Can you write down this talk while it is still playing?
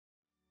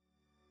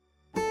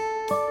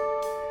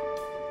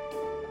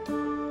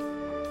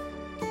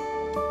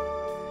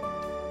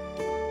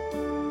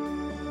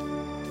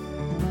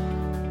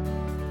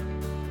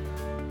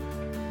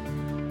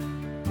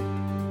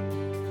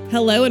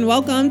Hello and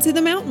welcome to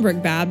the Mountain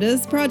Brook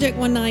Baptist Project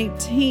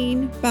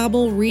 119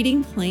 Bible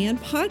Reading Plan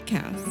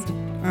podcast.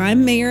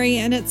 I'm Mary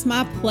and it's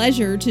my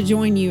pleasure to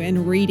join you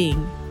in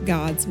reading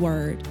God's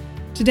Word.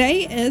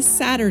 Today is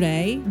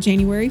Saturday,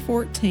 January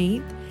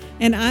 14th,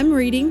 and I'm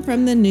reading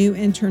from the New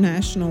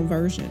International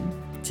Version.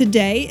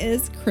 Today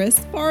is Chris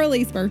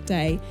Farley's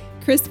birthday.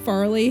 Chris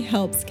Farley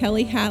helps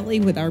Kelly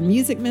Hatley with our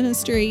music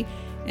ministry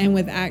and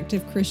with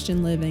active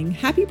Christian living.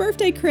 Happy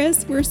birthday,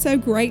 Chris. We're so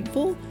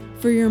grateful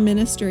for your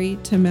ministry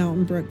to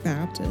Mountain Brook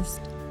Baptist.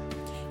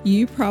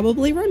 You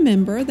probably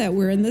remember that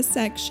we're in the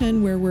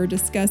section where we're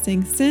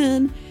discussing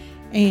sin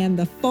and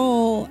the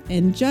fall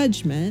and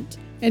judgment.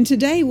 And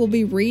today we'll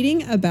be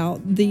reading about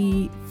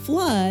the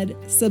flood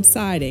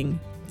subsiding.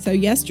 So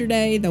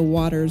yesterday the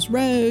waters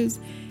rose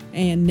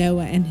and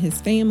Noah and his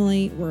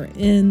family were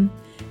in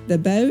the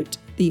boat,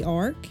 the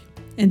ark.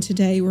 And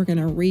today we're going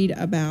to read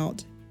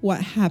about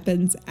what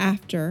happens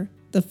after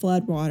the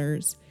flood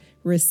waters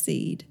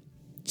recede.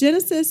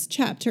 Genesis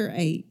chapter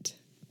 8.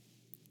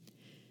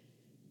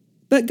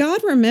 But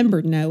God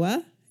remembered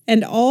Noah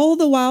and all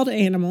the wild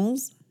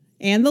animals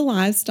and the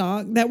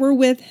livestock that were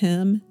with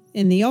him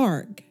in the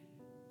ark.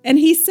 And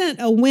he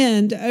sent a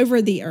wind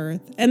over the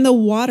earth, and the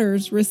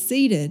waters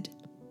receded.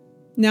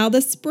 Now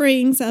the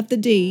springs of the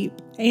deep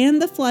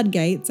and the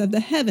floodgates of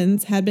the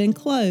heavens had been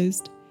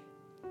closed,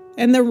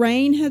 and the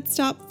rain had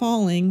stopped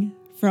falling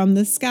from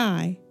the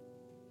sky.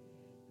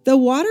 The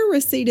water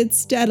receded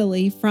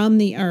steadily from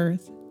the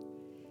earth.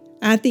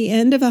 At the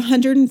end of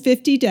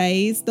 150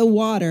 days, the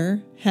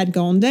water had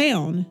gone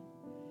down.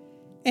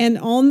 And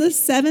on the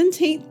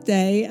 17th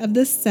day of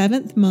the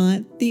 7th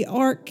month, the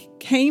ark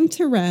came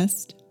to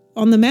rest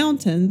on the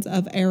mountains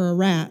of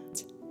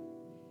Ararat.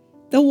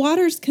 The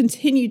waters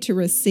continued to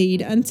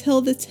recede until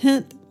the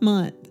 10th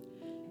month.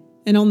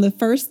 And on the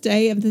first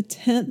day of the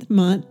 10th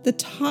month, the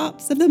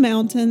tops of the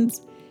mountains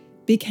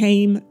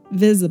became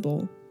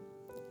visible.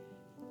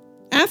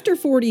 After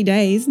 40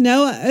 days,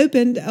 Noah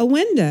opened a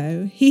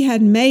window he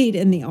had made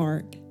in the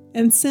ark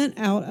and sent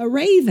out a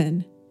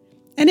raven,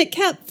 and it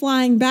kept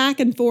flying back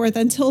and forth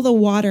until the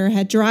water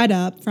had dried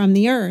up from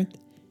the earth.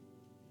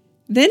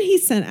 Then he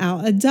sent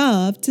out a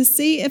dove to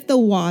see if the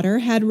water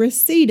had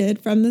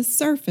receded from the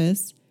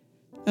surface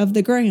of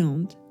the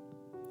ground.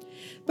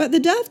 But the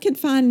dove could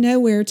find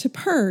nowhere to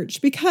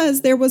perch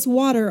because there was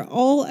water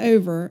all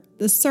over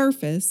the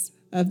surface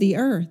of the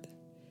earth.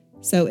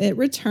 So it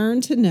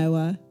returned to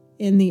Noah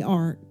in the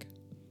ark.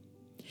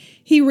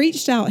 He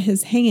reached out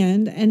his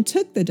hand and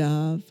took the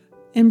dove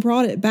and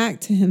brought it back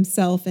to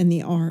himself in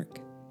the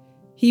ark.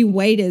 He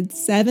waited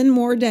 7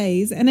 more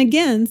days and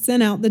again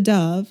sent out the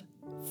dove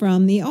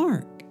from the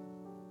ark.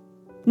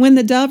 When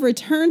the dove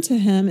returned to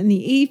him in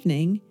the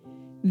evening,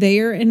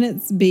 there in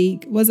its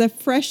beak was a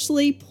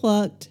freshly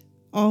plucked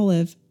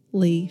olive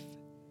leaf.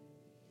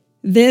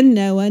 Then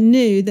Noah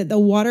knew that the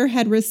water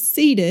had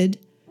receded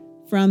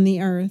from the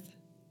earth.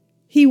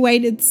 He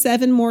waited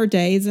 7 more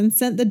days and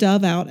sent the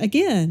dove out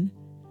again,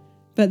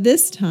 but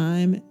this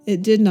time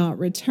it did not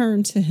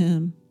return to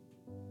him.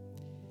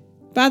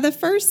 By the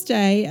first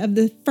day of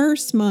the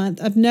first month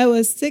of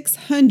Noah's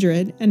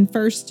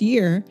 601st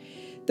year,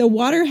 the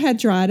water had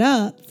dried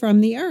up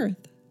from the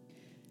earth.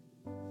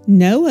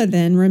 Noah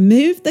then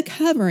removed the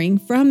covering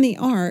from the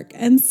ark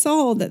and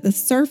saw that the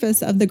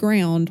surface of the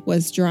ground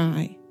was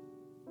dry.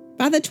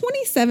 By the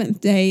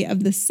 27th day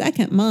of the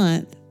 2nd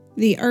month,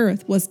 the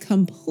earth was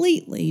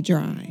completely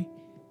dry.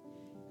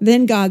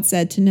 Then God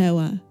said to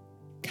Noah,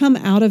 "Come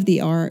out of the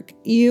ark,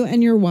 you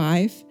and your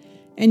wife,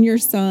 and your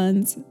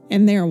sons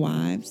and their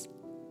wives.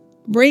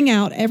 Bring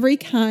out every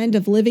kind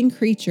of living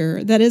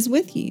creature that is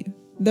with you,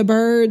 the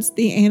birds,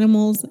 the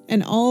animals,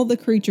 and all the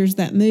creatures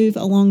that move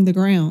along the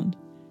ground,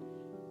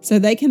 so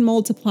they can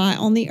multiply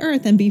on the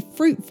earth and be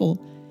fruitful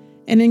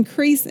and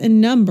increase in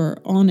number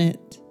on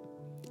it."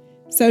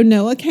 So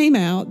Noah came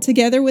out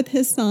together with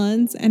his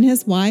sons and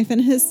his wife and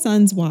his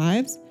sons'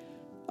 wives,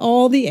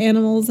 all the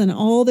animals and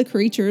all the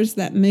creatures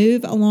that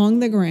move along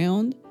the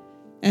ground,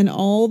 and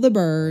all the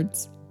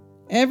birds.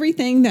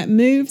 Everything that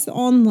moves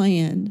on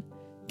land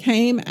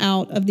came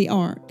out of the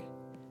ark,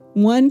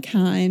 one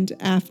kind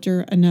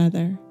after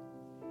another.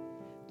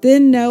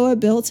 Then Noah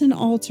built an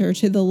altar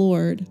to the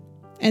Lord,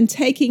 and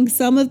taking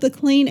some of the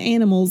clean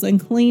animals and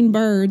clean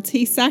birds,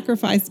 he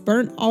sacrificed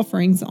burnt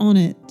offerings on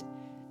it.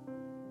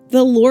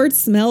 The Lord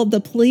smelled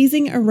the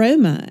pleasing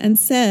aroma and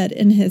said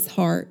in his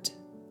heart,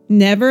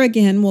 "Never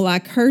again will I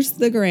curse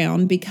the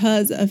ground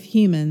because of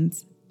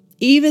humans,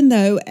 even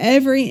though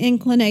every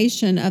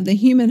inclination of the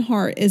human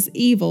heart is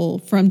evil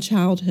from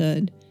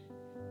childhood.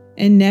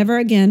 And never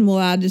again will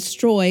I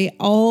destroy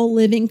all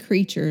living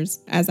creatures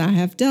as I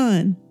have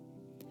done.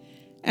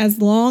 As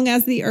long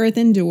as the earth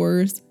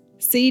endures,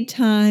 seed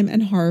time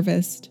and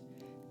harvest,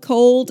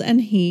 cold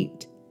and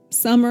heat,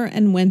 summer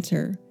and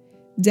winter,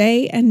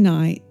 day and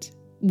night,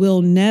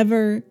 will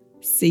never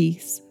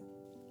cease."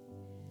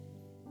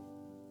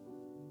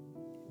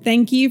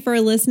 Thank you for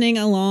listening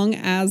along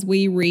as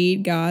we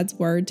read God's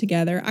Word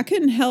together. I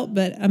couldn't help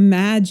but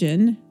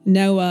imagine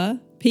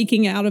Noah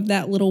peeking out of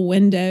that little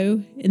window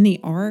in the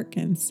ark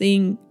and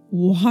seeing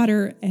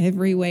water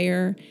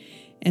everywhere.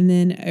 And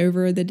then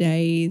over the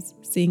days,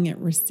 seeing it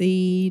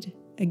recede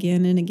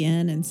again and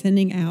again and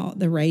sending out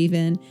the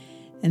raven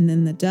and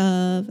then the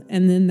dove.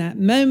 And then that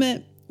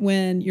moment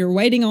when you're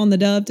waiting on the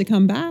dove to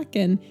come back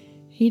and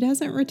he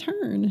doesn't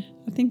return.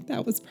 I think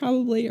that was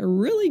probably a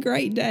really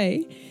great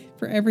day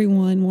for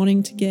everyone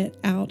wanting to get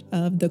out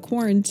of the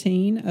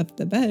quarantine of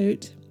the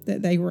boat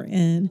that they were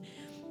in.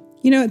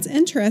 You know, it's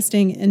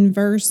interesting in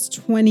verse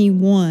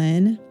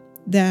 21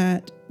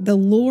 that the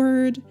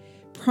Lord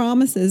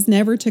promises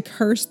never to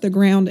curse the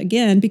ground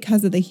again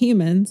because of the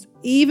humans,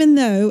 even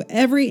though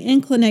every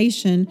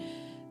inclination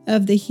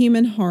of the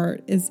human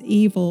heart is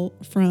evil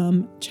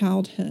from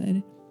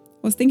childhood.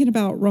 I was thinking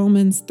about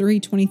Romans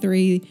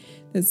 3:23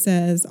 that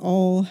says,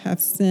 all have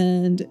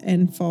sinned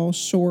and fall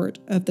short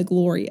of the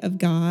glory of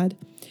God.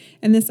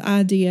 And this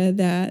idea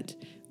that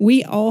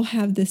we all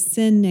have this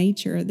sin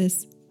nature,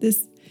 this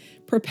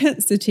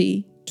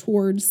propensity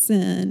towards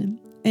sin.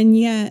 And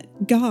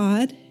yet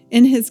God,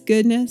 in his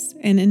goodness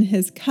and in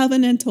his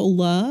covenantal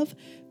love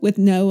with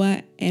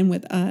Noah and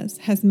with us,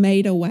 has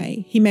made a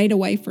way. He made a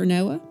way for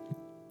Noah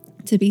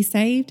to be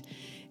saved,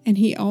 and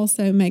he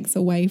also makes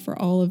a way for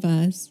all of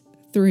us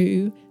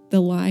through the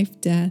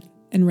life, death,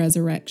 and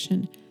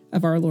resurrection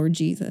of our Lord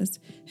Jesus,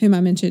 whom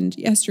I mentioned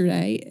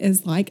yesterday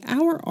is like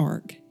our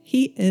ark.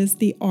 He is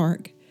the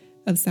ark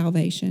of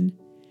salvation.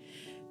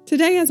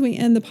 Today, as we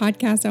end the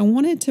podcast, I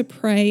wanted to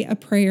pray a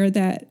prayer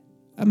that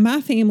my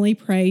family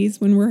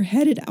prays when we're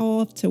headed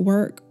off to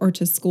work or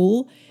to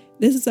school.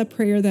 This is a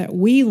prayer that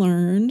we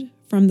learned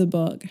from the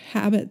book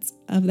Habits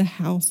of the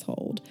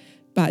Household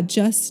by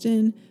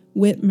Justin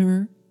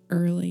Whitmer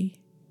Early.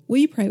 Will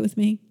you pray with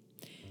me?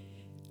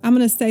 I'm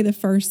going to say the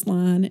first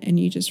line and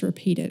you just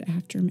repeat it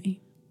after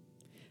me.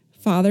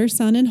 Father,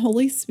 Son, and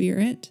Holy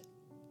Spirit,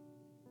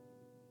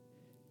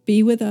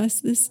 be with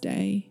us this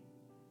day.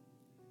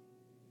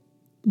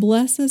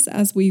 Bless us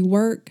as we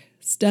work,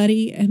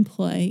 study, and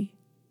play.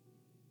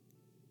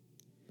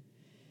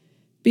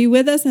 Be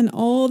with us in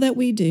all that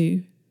we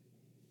do.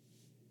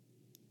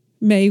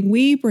 May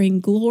we bring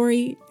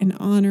glory and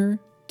honor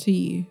to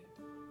you.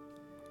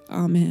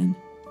 Amen.